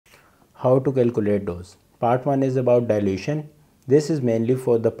How to calculate dose. Part 1 is about dilution. This is mainly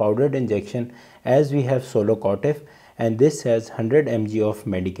for the powdered injection, as we have solocotif, and this has 100 mg of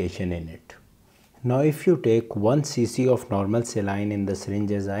medication in it. Now if you take 1 cc of normal saline in the syringe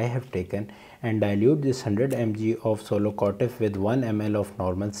as I have taken and dilute this 100 mg of solocotif with 1 ml of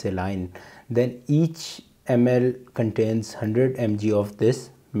normal saline, then each ml contains 100 mg of this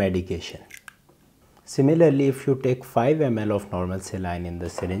medication. Similarly, if you take 5 ml of normal saline in the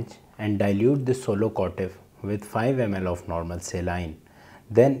syringe and dilute the solocotif with 5 ml of normal saline,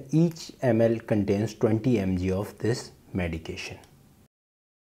 then each ml contains 20 mg of this medication.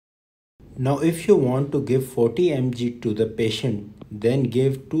 Now if you want to give 40 mg to the patient, then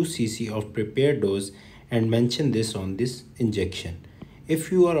give 2 cc of prepared dose and mention this on this injection.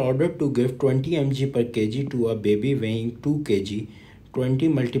 If you are ordered to give 20 mg per kg to a baby weighing 2 kg, 20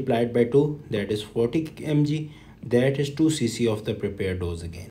 multiplied by 2, that is 40 mg, that is 2 cc of the prepared dose again.